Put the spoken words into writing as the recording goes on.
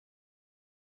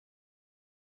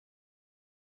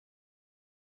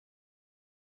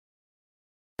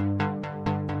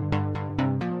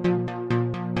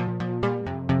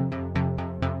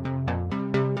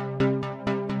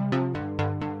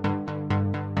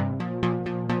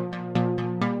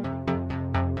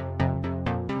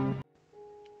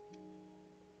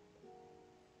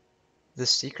The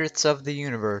secrets of the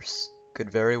universe could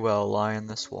very well lie in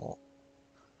this wall.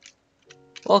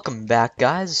 Welcome back,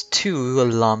 guys, to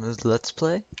Llamas Let's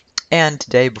Play. And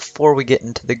today, before we get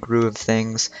into the groove of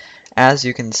things, as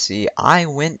you can see, I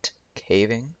went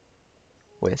caving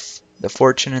with the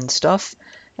fortune and stuff,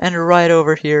 and right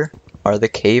over here are the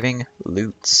caving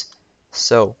loots.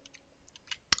 So,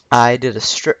 I did a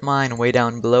strip mine way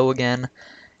down below again,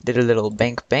 did a little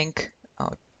bank.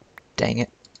 Oh, dang it.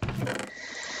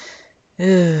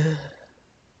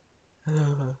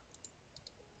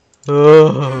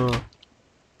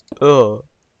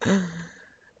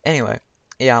 Anyway,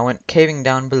 yeah, I went caving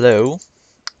down below,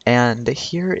 and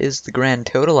here is the grand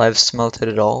total. I've smelted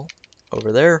it all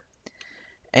over there,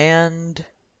 and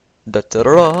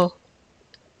da-da-da-da,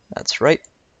 that's right,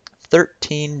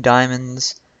 13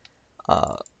 diamonds.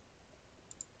 Let's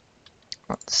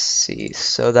see,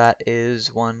 so that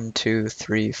is 1, 2,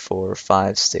 3, 4,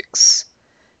 5, 6,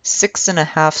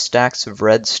 6.5 stacks of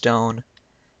redstone,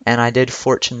 and I did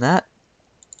fortune that.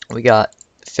 We got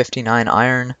 59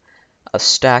 iron, a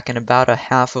stack and about a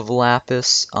half of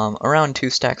lapis, around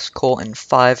 2 stacks of coal, and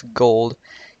 5 gold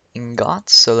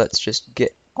ingots. So let's just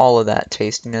get all of that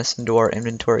tastiness into our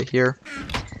inventory here.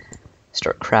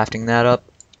 Start crafting that up.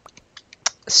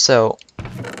 So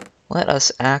let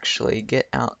us actually get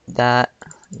out that,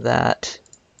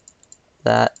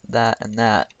 and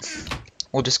that.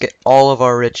 We'll just get all of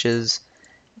our riches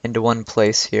into one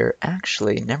place here.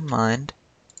 Actually, never mind.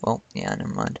 Well, yeah,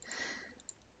 never mind.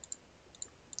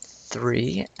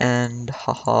 3 and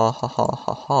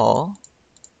ha.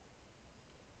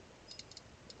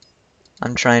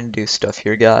 I'm trying to do stuff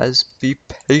here, guys. Be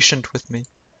patient with me.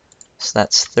 So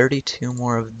that's 32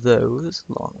 more of those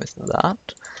along with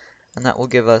that. And that will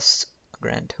give us a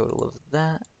grand total of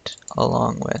that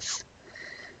along with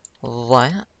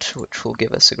that, which will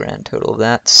give us a grand total of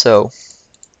that. So,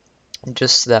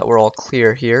 just so that we're all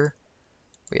clear here,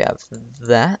 we have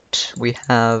that, we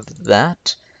have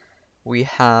that, we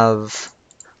have,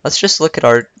 let's just look at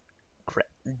our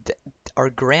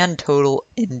grand total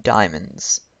in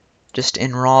diamonds, just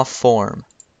in raw form.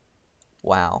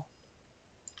 Wow.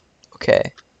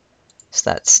 Okay, so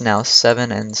that's now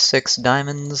 7 and 6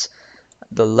 diamonds.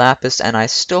 The lapis, and I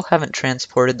still haven't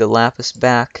transported the lapis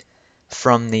back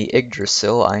from the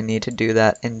Yggdrasil. I need to do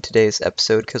that in today's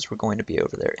episode because we're going to be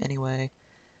over there anyway.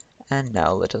 And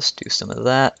now let us do some of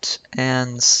that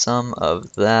and some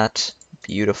of that.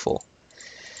 Beautiful.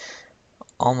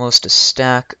 Almost a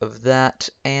stack of that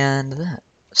and that.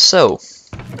 So,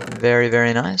 very,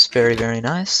 very nice. Very, very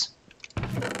nice.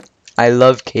 I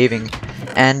love caving.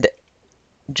 And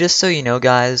just so you know,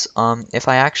 guys, if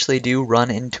I actually do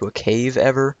run into a cave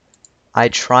ever, I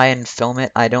try and film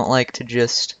it. I don't like to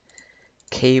just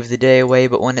cave the day away,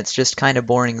 but when it's just kind of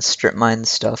boring strip mine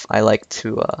stuff, I like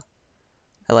to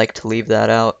leave that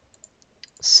out.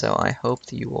 So I hope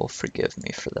that you will forgive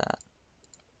me for that.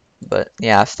 But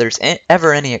yeah, if there's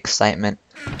ever any excitement,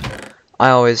 I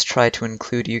always try to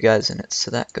include you guys in it.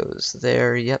 So that goes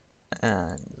there, yep,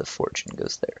 and the fortune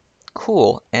goes there.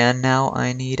 Cool, and now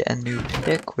I need a new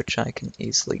pick, which I can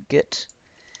easily get.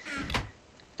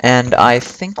 And I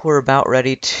think we're about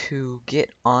ready to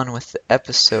get on with the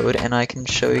episode, and I can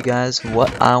show you guys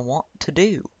what I want to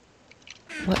do.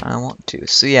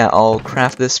 So yeah, I'll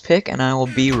craft this pick, and I will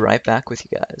be right back with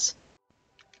you guys.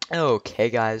 Okay,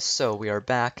 guys, so we are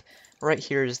back. Right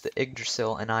here is the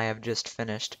Yggdrasil, and I have just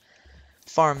finished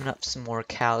farming up some more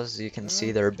cows. As you can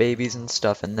see, there are babies and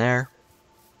stuff in there.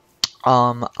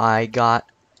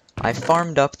 I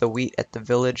farmed up the wheat at the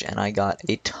village, and I got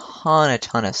a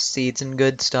ton of seeds and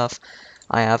good stuff.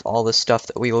 I have all the stuff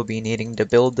that we will be needing to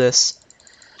build this.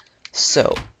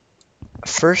 So,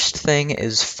 first thing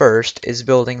is first is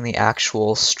building the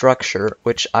actual structure,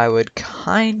 which I would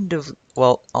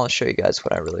well, I'll show you guys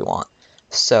what I really want.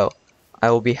 So, I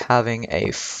will be having a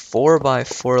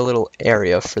 4x4 little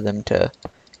area for them to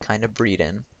kind of breed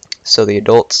in. So the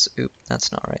adults, oop,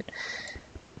 that's not right.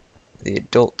 The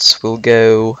adults will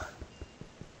go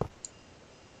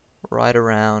right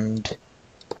around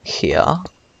here.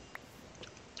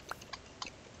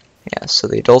 Yeah, so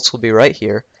the adults will be right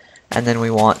here, and then we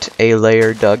want a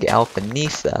layer dug out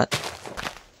beneath that.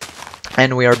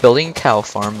 And we are building a cow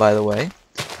farm, by the way.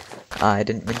 I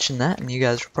didn't mention that, and you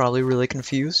guys were probably really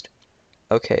confused.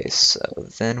 Okay, so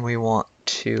then we want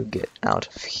to get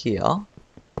out of here.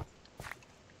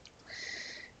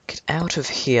 Get out of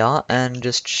here and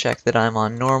just check that I'm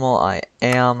on normal. I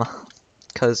am,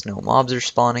 because no mobs are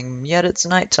spawning, yet it's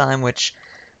nighttime, which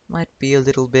might be a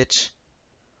little bit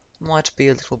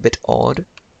odd.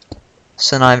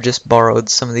 So now I've just borrowed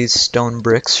some of these stone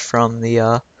bricks from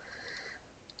the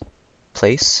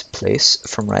place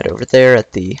from right over there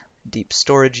at the deep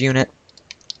storage unit.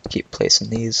 Keep placing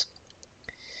these.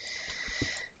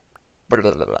 Blah,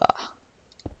 blah, blah, blah.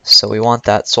 So we want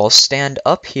that. So I'll stand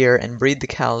up here and breed the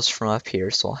cows from up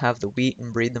here. So I'll have the wheat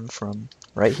and breed them from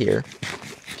right here.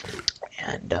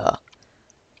 And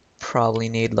probably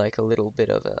need like a little bit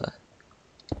of a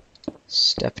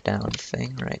step down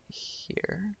thing right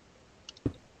here.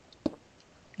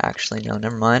 Actually, no,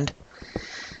 never mind.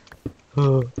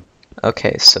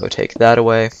 Okay, so take that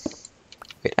away.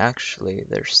 Wait, actually,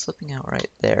 they're slipping out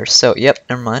right there. So, yep,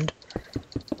 never mind.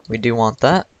 We do want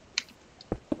that.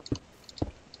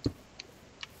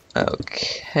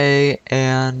 Okay,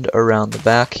 and around the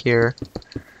back here.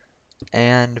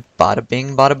 And bada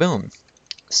bing, bada boom.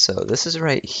 So this is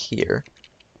right here.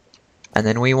 And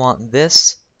then we want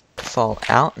this to fall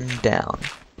out and down.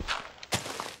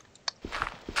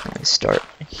 Let me start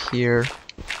here.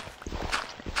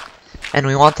 And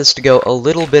we want this to go a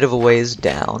little bit of a ways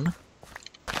down.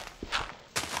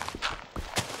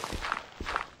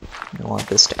 We want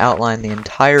this to outline the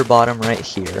entire bottom right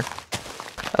here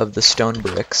of the stone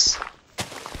bricks.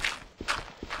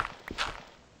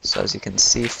 So as you can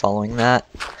see, following that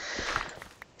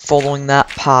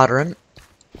pattern,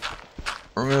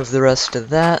 remove the rest of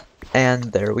that, and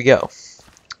there we go.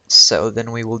 So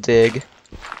then we will dig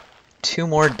 2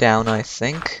 more down, I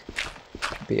think.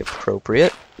 Be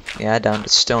appropriate. Yeah, down to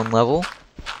stone level.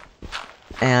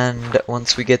 And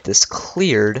once we get this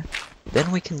cleared,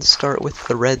 then we can start with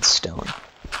the redstone,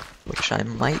 which I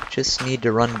might just need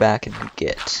to run back and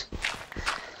get.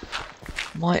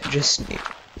 Might just need.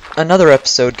 Another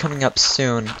episode coming up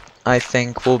soon, I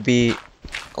think, will be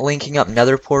linking up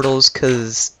nether portals,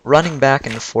 because running back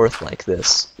and forth like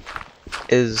this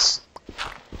is...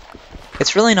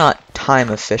 it's really not time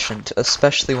efficient,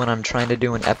 especially when I'm trying to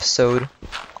do an episode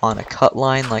on a cut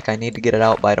line, like I need to get it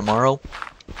out by tomorrow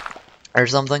or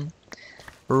something.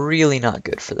 Really not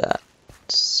good for that.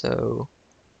 So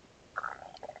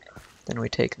then we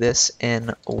take this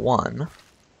in 1.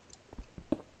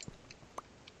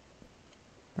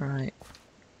 Alright.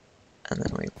 And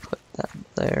then we put that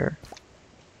there.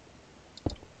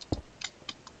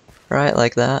 Right,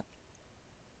 like that.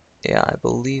 Yeah, I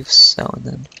believe so. And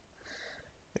then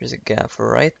there's a gap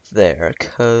right there,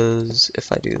 because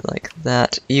if I do like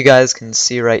that, you guys can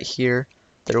see right here,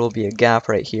 there will be a gap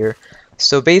right here.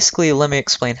 So basically, let me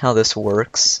explain how this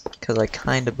works, because I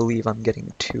kind of believe I'm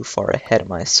getting too far ahead of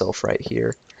myself right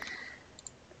here.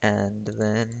 And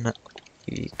then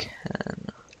we can...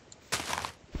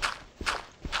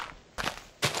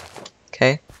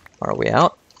 okay, are we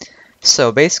out?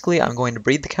 So basically, I'm going to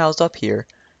breed the cows up here.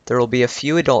 There will be a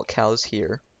few adult cows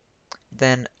here.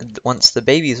 Then, once the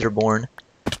babies are born,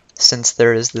 since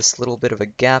there is this little bit of a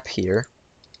gap here,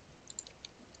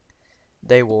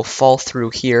 they will fall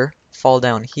through here, fall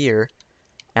down here,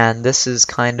 and this is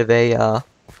kind of a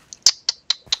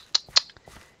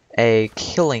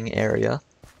killing area.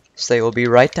 So they will be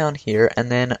right down here, and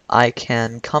then I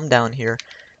can come down here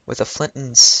with a flint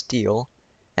and steel,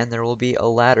 and there will be a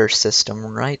ladder system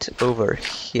right over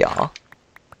here.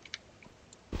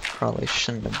 Probably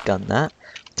shouldn't have done that.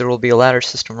 There will be a ladder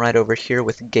system right over here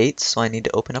with gates, so I need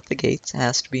to open up the gates. It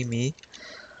has to be me.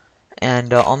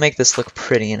 And I'll make this look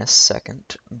pretty in a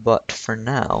second, but for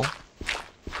now,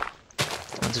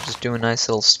 let's just do a nice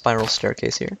little spiral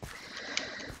staircase here.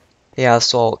 Yeah,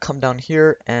 so I'll come down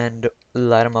here and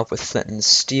light them up with flint and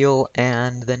steel,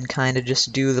 and then kind of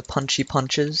just do the punchy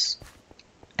punches,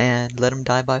 and let them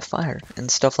die by fire, and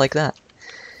stuff like that.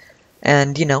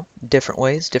 And, you know, different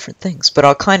ways, different things. But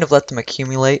I'll kind of let them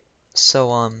accumulate.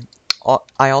 So,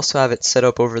 I also have it set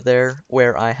up over there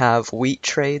where I have wheat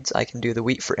trades. I can do the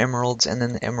wheat for emeralds and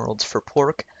then the emeralds for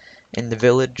pork in the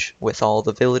village with all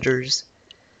the villagers,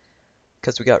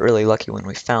 because we got really lucky when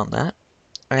we found that.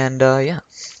 And, yeah.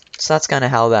 So that's kind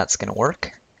of how that's going to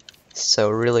work. So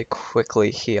really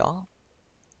quickly here,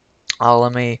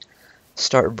 let me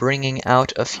start bringing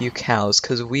out a few cows,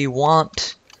 because we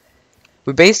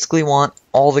basically want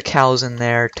all the cows in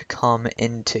there to come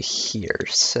into here.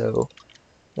 So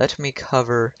let me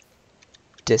cover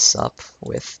this up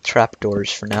with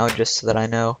trapdoors for now, just so that I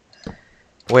know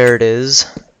where it is.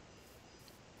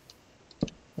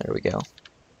 There we go.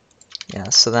 Yeah,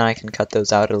 so then I can cut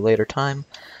those out at a later time.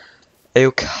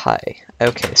 Okay,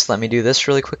 so let me do this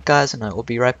really quick, guys, and I will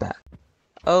be right back.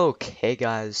 Okay,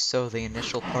 guys, so the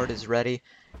initial part is ready.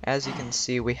 As you can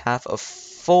see, we have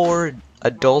 4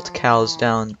 adult cows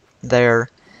down there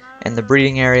in the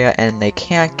breeding area, and they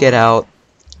can't get out,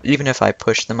 even if I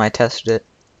push them. I tested it.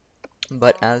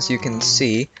 But as you can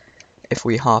see, if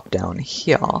we hop down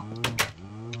here,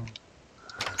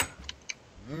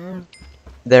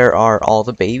 there are all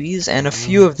the babies, and a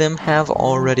few of them have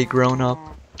already grown up,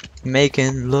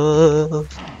 making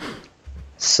love.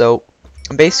 So,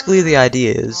 basically the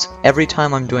idea is, every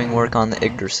time I'm doing work on the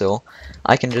Yggdrasil,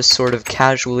 I can just sort of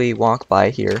casually walk by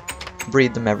here,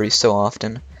 breed them every so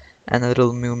often, and the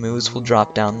little moo-moos will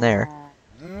drop down there.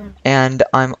 And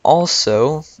I'm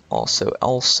also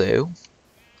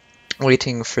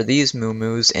waiting for these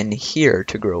moo-moos in here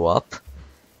to grow up,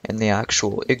 in the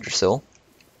actual Yggdrasil,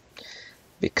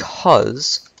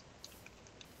 because,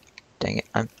 dang it,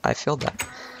 I failed that,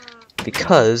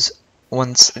 because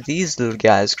once these little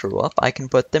guys grow up, I can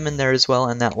put them in there as well,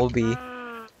 and that will be,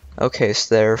 okay,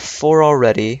 so there are 4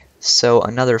 already, so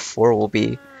another 4 will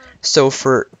be, so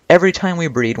for every time we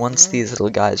breed, once these little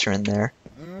guys are in there,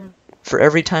 for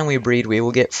every time we breed, we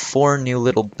will get 4 new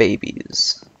little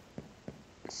babies.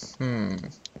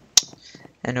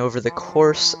 And over the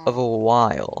course of a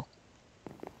while,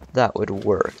 that would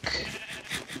work.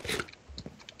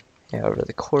 Yeah, over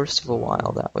the course of a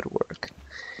while, that would work.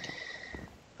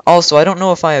 Also, I don't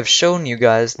know if I have shown you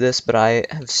guys this, but I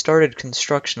have started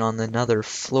construction on another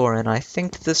floor, and I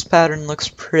think this pattern looks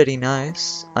pretty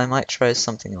nice. I might try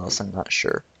something else, I'm not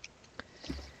sure.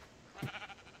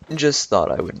 Just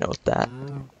thought I would note that.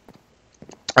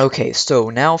 Okay, so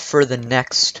now for the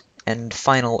next and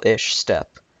final-ish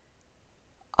step.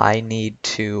 I need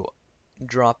to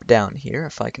drop down here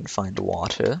if I can find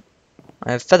water.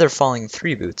 I have feather falling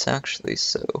 3 boots actually,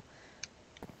 so...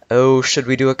 Oh, should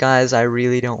we do it, guys? I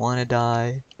really don't want to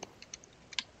die.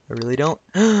 I really don't.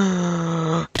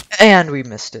 And we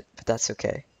missed it, but that's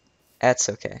okay. That's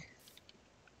okay.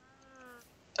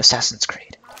 Assassin's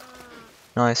Creed.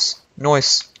 Nice.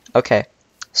 Nice. Okay.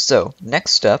 So,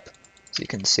 next step, as you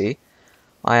can see,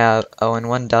 I have... Oh, and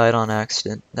one died on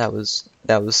accident. That was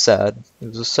sad. It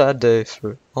was a sad day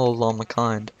for all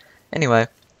llama-kind. Anyway,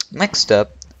 next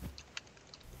step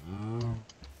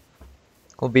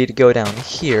will be to go down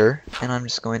here, and I'm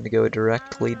just going to go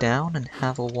directly down and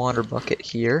have a water bucket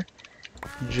here,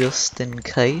 just in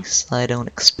case. I don't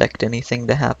expect anything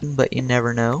to happen, but you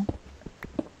never know.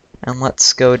 And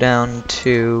let's go down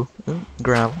to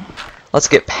gravel. Let's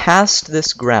get past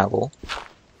this gravel,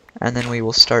 and then we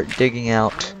will start digging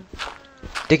out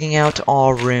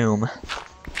our room,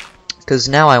 because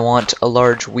now I want a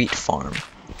large wheat farm.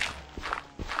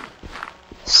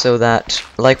 So that,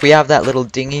 like, we have that little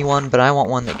dingy one, but I want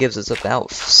one that gives us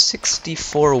about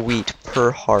 64 wheat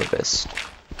per harvest.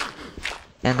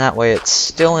 And that way it's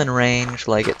still in range,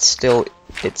 like it's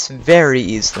very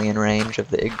easily in range of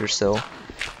the Yggdrasil.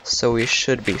 So we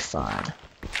should be fine.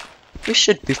 We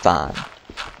should be fine.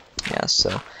 Yeah,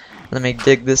 so let me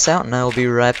dig this out and I will be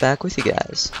right back with you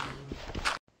guys.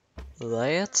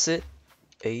 That's it.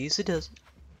 Easy does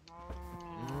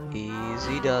it.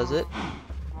 Easy does it.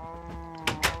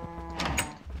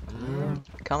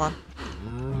 Come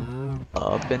on.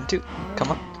 Up and 2. Come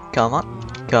on. Come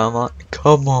on. Come on.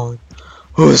 Come on.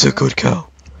 Who's a good cow?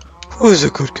 Who's a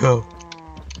good cow?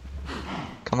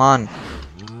 Come on.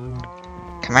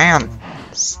 Come on.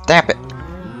 Stamp it.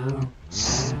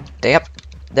 Stamp.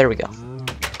 There we go.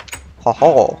 Ho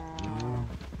ho.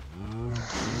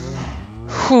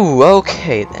 Whew,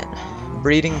 okay then.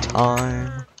 Breeding time.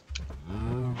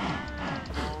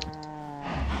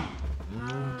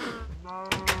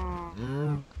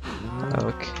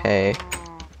 Okay,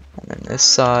 and then this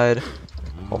side.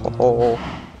 Oh,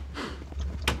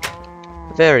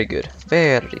 very good,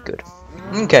 very good.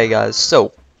 Okay, guys,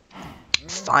 so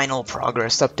final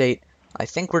progress update. I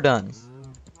think we're done.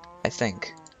 I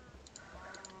think.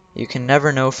 You can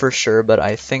never know for sure, but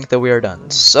I think that we are done.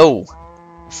 So,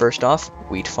 first off,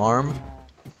 wheat farm.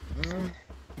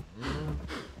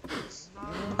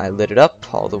 I lit it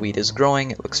up. All the wheat is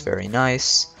growing. It looks very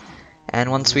nice. And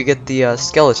once we get the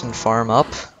skeleton farm up,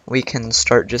 we can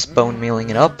start just bone mealing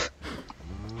it up.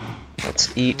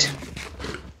 Let's eat.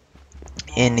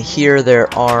 In here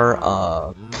there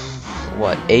are,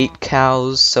 what, 8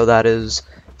 cows, so that is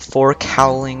 4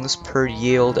 cowlings per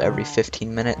yield every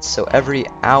 15 minutes. So every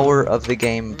hour of the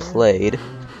game played,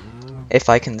 if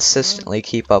I consistently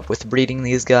keep up with breeding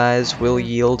these guys, will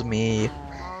yield me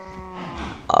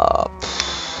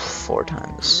 4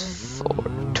 times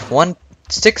 4,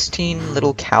 16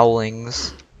 little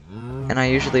cowlings, and I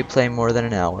usually play more than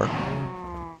an hour.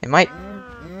 It might...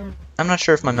 I'm not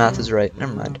sure if my math is right.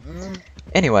 Never mind.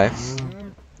 Anyway,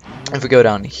 if we go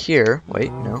down here...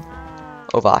 Wait, no.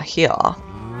 Over here.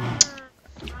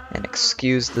 And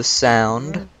excuse the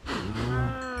sound.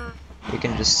 You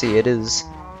can just see it is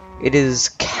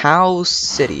Cow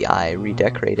City. I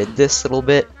redecorated this little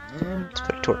bit. Let's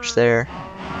put a torch there.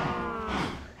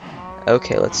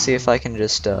 Okay, let's see if I can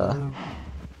just,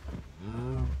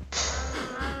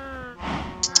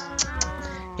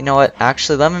 You know what?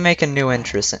 Actually, let me make a new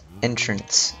entrance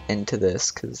into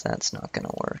this, because that's not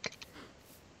gonna work.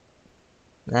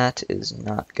 That is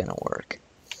not gonna work.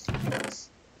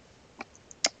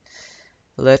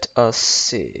 Let us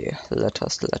see. Let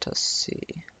us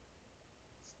see.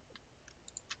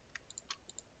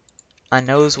 I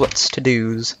knows what's to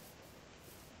do's.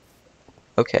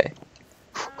 Okay.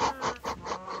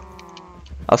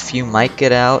 A few might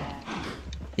get out.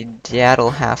 That'll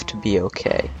have to be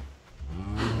okay.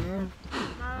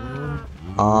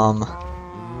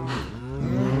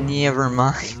 Never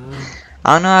mind.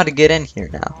 I don't know how to get in here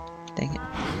now. Dang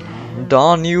it.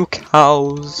 Darn you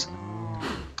cows.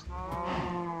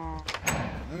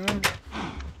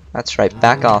 That's right,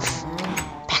 back off.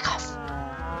 Back off.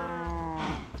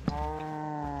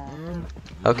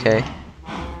 Okay.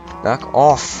 Back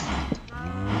off.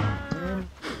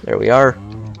 There we are.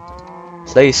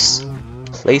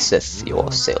 Placeth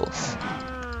yourself.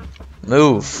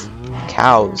 Move.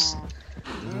 Cows.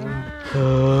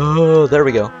 Oh, there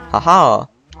we go. Haha.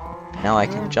 Now I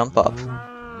can jump up.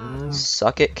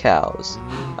 Suck it, cows.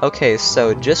 Okay,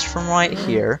 so just from right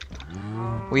here,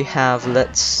 we have,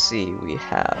 let's see, we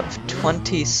have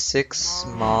 26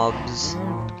 mobs.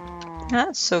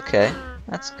 That's okay.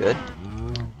 That's good.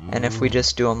 And if we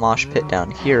just do a mosh pit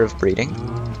down here of breeding.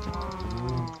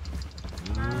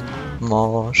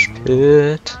 Mosh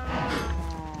pit.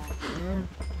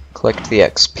 Collect the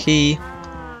XP.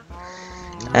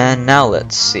 And now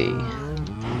let's see.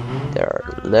 There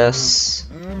are less.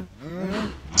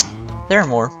 There are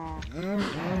more.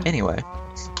 Anyway.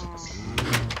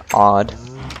 Odd.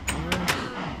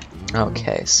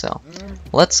 Okay, so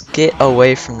let's get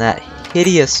away from that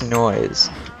hideous noise.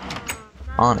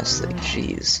 Honestly,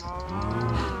 jeez.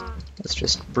 Let's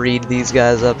just breed these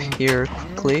guys up here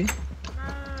quickly.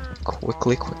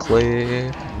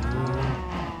 Quickly.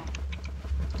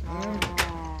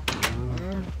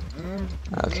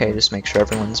 Okay, just make sure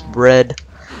everyone's bred.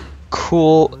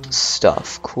 Cool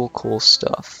stuff. Cool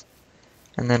stuff.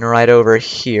 And then right over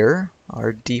here,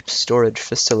 our deep storage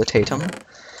facilitatum.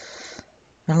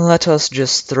 And let us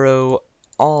just throw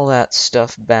all that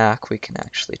stuff back. We can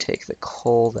actually take the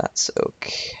coal, that's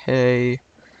okay.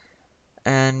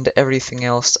 And everything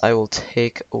else I will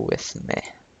take with me,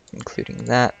 including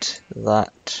that.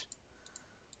 Let's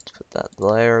put that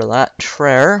there, that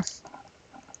there.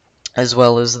 As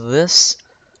well as this.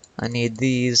 I need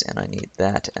these, and I need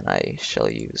that, and I shall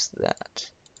use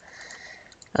that.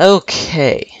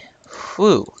 Okay.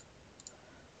 Whew.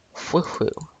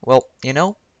 Well, you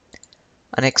know,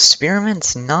 an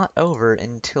experiment's not over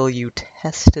until you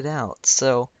test it out,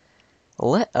 so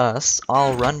let us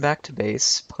all run back to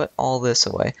base, put all this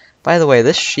away. By the way,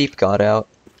 this sheep got out.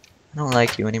 I don't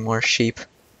like you anymore, sheep.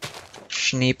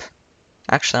 Schneep.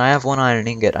 Actually, I have one iron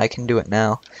ingot. I can do it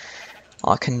now.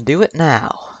 I can do it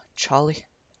now, Charlie.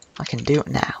 I can do it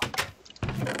now.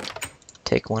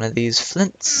 Take one of these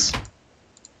flints.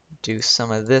 Do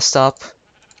some of this up.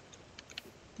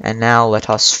 And now let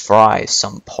us fry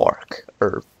some pork.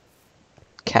 Or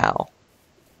cow.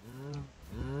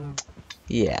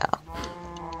 Yeah.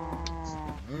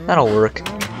 That'll work.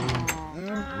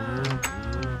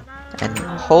 And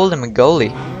holy moly.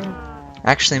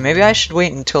 Actually, maybe I should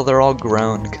wait until they're all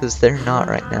grown, because they're not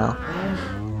right now.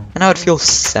 And I would feel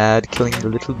sad killing the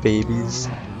little babies.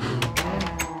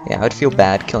 Yeah, I would feel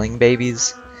bad killing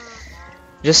babies.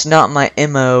 Just not my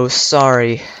MO,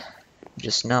 sorry.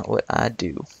 Just not what I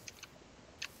do.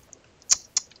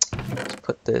 Let's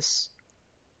put this.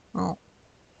 Well,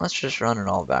 let's just run it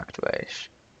all back to base.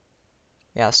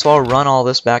 Yeah, so I'll run all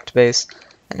this back to base.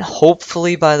 And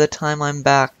hopefully by the time I'm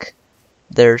back,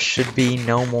 there should be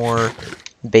no more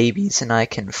babies and I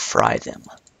can fry them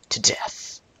to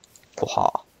death. Waha.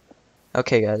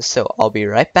 Okay guys, so I'll be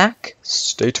right back.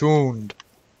 Stay tuned.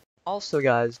 Also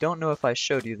guys, don't know if I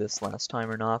showed you this last time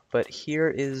or not, but here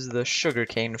is the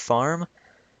sugarcane farm.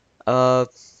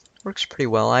 Works pretty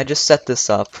well. I just set this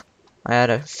up. I had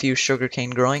a few sugarcane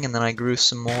growing and then I grew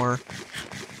some more.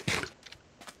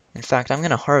 In fact, I'm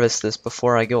gonna harvest this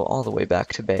before I go all the way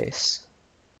back to base.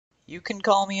 You can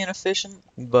call me inefficient,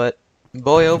 but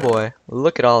boy oh boy,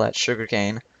 look at all that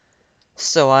sugarcane.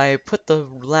 So I put the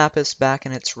lapis back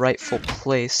in its rightful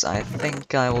place. I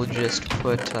think I will just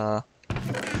put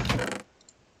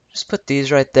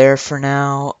these right there for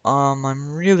now.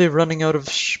 I'm really running out of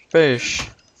space.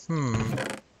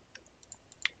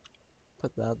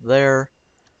 Put that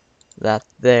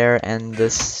there, and the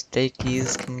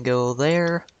steakies can go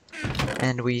there.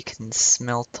 And we can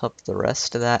smelt up the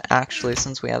rest of that. Actually,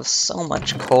 since we have so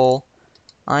much coal,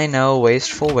 I know,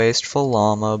 wasteful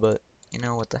llama, but you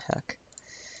know what the heck.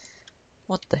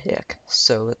 What the heck?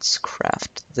 So let's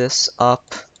craft this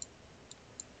up.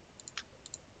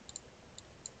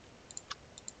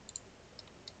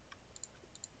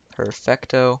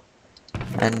 Perfecto.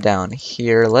 And down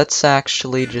here, let's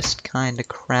actually just kind of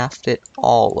craft it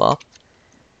all up.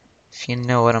 If you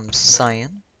know what I'm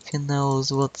saying. If you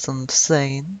knows what I'm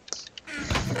saying.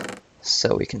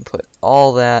 So we can put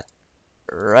all that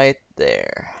right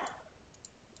there.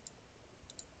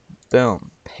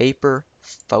 Boom. Paper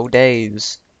for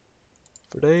days.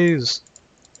 For days.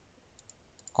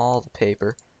 All the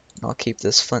paper. And I'll keep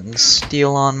this flint and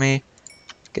steel on me.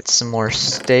 Get some more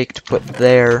steak to put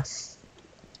there.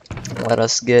 Let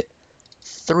us get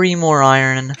 3 more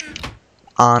iron.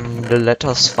 And let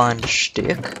us find a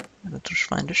stick. Let us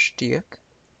find a stick.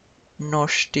 No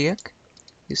stick.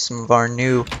 Use some of our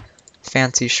new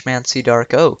fancy schmancy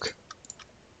dark oak.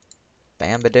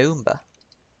 Bamba doomba.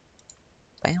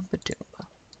 Bamba doomba.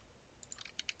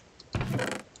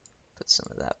 Put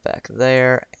some of that back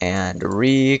there and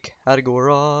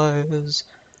recategorize.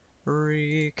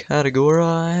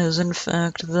 Recategorize. In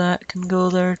fact, that can go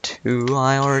there too.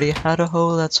 I already had a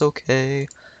hoe, that's okay.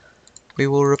 We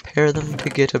will repair them to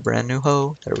get a brand new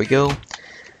hoe. There we go.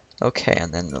 Okay,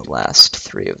 and then the last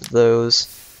 3 of those.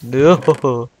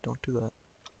 No, don't do that.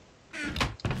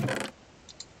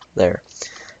 There.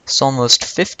 It's almost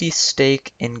 50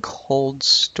 steak in cold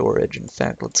storage. In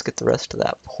fact, let's get the rest of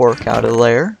that pork out of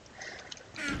there.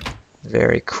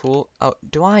 Very cool. Oh,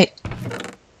 do I?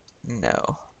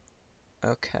 No.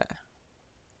 Okay.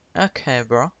 Okay,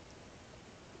 bro.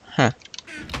 Huh.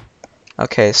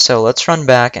 Okay, so let's run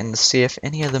back and see if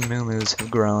any of the moo-moos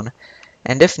have grown.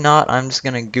 And if not, I'm just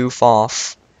gonna goof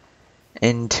off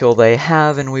until they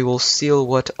have, and we will see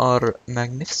what our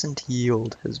magnificent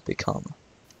yield has become.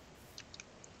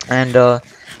 And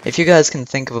if you guys can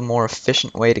think of a more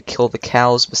efficient way to kill the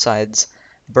cows besides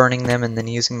burning them and then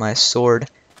using my sword,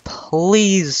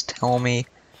 please tell me,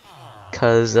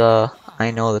 because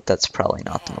I know that that's probably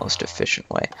not the most efficient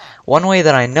way. One way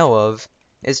that I know of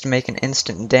is to make an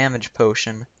instant damage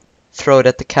potion, throw it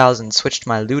at the cows, and switch to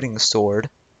my looting sword.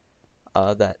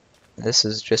 This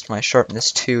is just my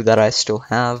sharpness 2 that I still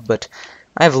have, but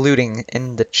I have looting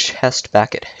in the chest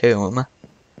back at home.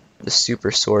 The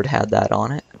super sword had that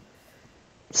on it.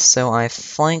 So I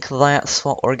think that's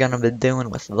what we're gonna be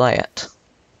doing with that.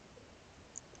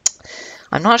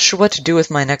 I'm not sure what to do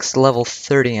with my next level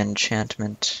 30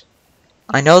 enchantment.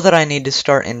 I know that I need to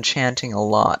start enchanting a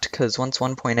lot, because once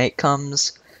 1.8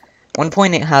 comes,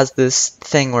 1.8 has this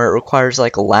thing where it requires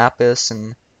like a lapis,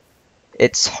 and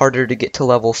it's harder to get to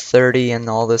level 30 and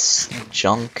all this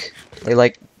junk. They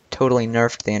like totally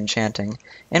nerfed the enchanting,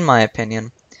 in my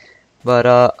opinion. But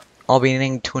I'll be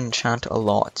needing to enchant a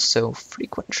lot, so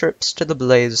frequent trips to the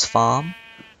Blaze Farm.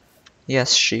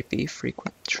 Yes, sheepy,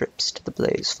 frequent trips to the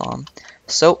Blaze Farm.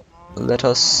 So, let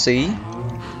us see.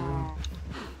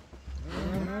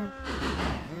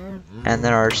 And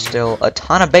there are still a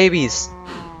ton of babies.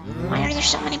 Why are there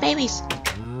so many babies?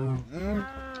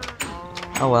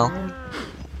 Oh well.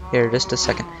 Here, just a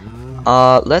second.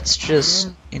 Let's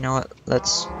just, you know what?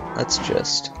 Let's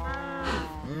just.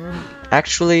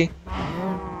 Actually,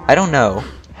 I don't know.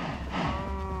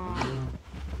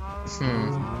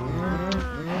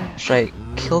 Should I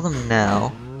kill them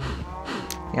now?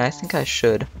 Yeah, I think I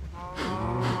should.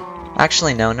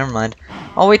 Actually, no, never mind.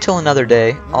 I'll wait till another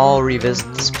day. I'll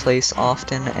revisit this place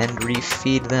often and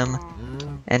refeed them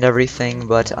and everything,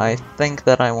 but I think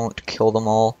that I won't kill them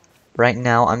all right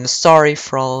now. I'm sorry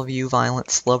for all of you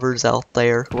violence lovers out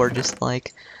there who are just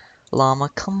like, Llama,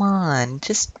 come on,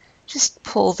 just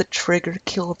pull the trigger,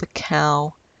 kill the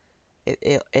cow.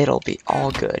 It'll be all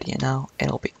good, you know?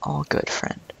 It'll be all good,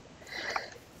 friend.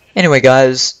 Anyway,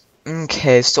 guys,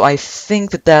 okay, so I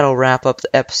think that that'll wrap up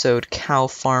the episode. Cow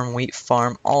farm, wheat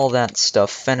farm, all that stuff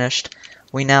finished.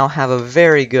 We now have a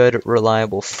very good,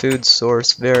 reliable food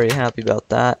source. Very happy about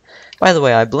that. By the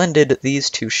way, I blended these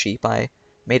 2 sheep. I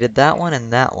mated that one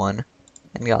and got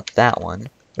that one,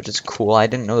 which is cool. I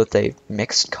didn't know that they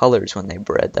mixed colors when they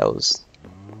bred. That was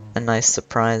a nice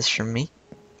surprise for me.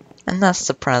 A nice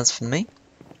surprise for me.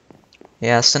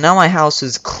 Yeah, so now my house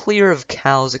is clear of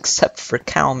cows except for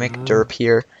Cow McDerp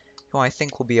here, who I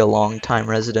think will be a long-time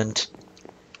resident.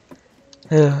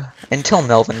 Until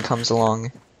Melvin comes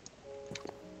along.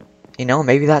 You know,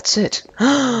 maybe that's it.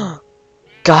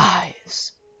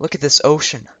 Guys, look at this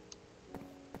ocean.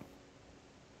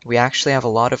 We actually have a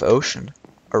lot of ocean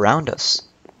around us.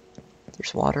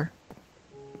 There's water.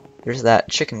 There's that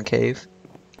chicken cave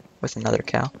with another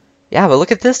cow. Yeah, but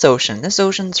look at this ocean. This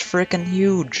ocean's freaking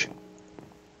huge.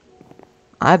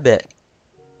 I bet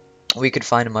we could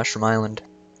find a mushroom island.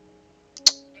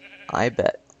 I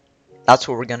bet. That's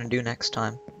what we're gonna do next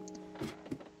time.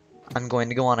 I'm going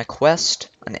to go on a quest,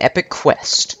 an epic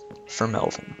quest for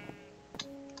Melvin.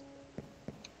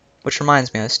 Which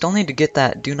reminds me, I still need to get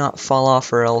that Do Not Fall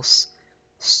Off or Else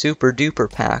super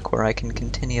duper pack where I can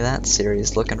continue that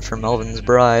series looking for Melvin's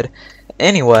bride.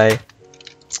 Anyway,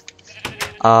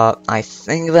 I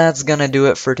think that's gonna do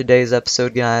it for today's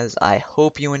episode, guys. I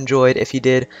hope you enjoyed. If you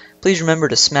did, please remember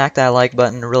to smack that like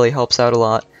button. It really helps out a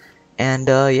lot. And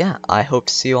yeah, I hope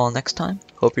to see you all next time.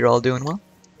 Hope you're all doing well.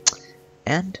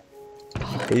 And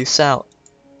peace out.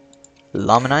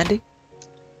 Llama 90.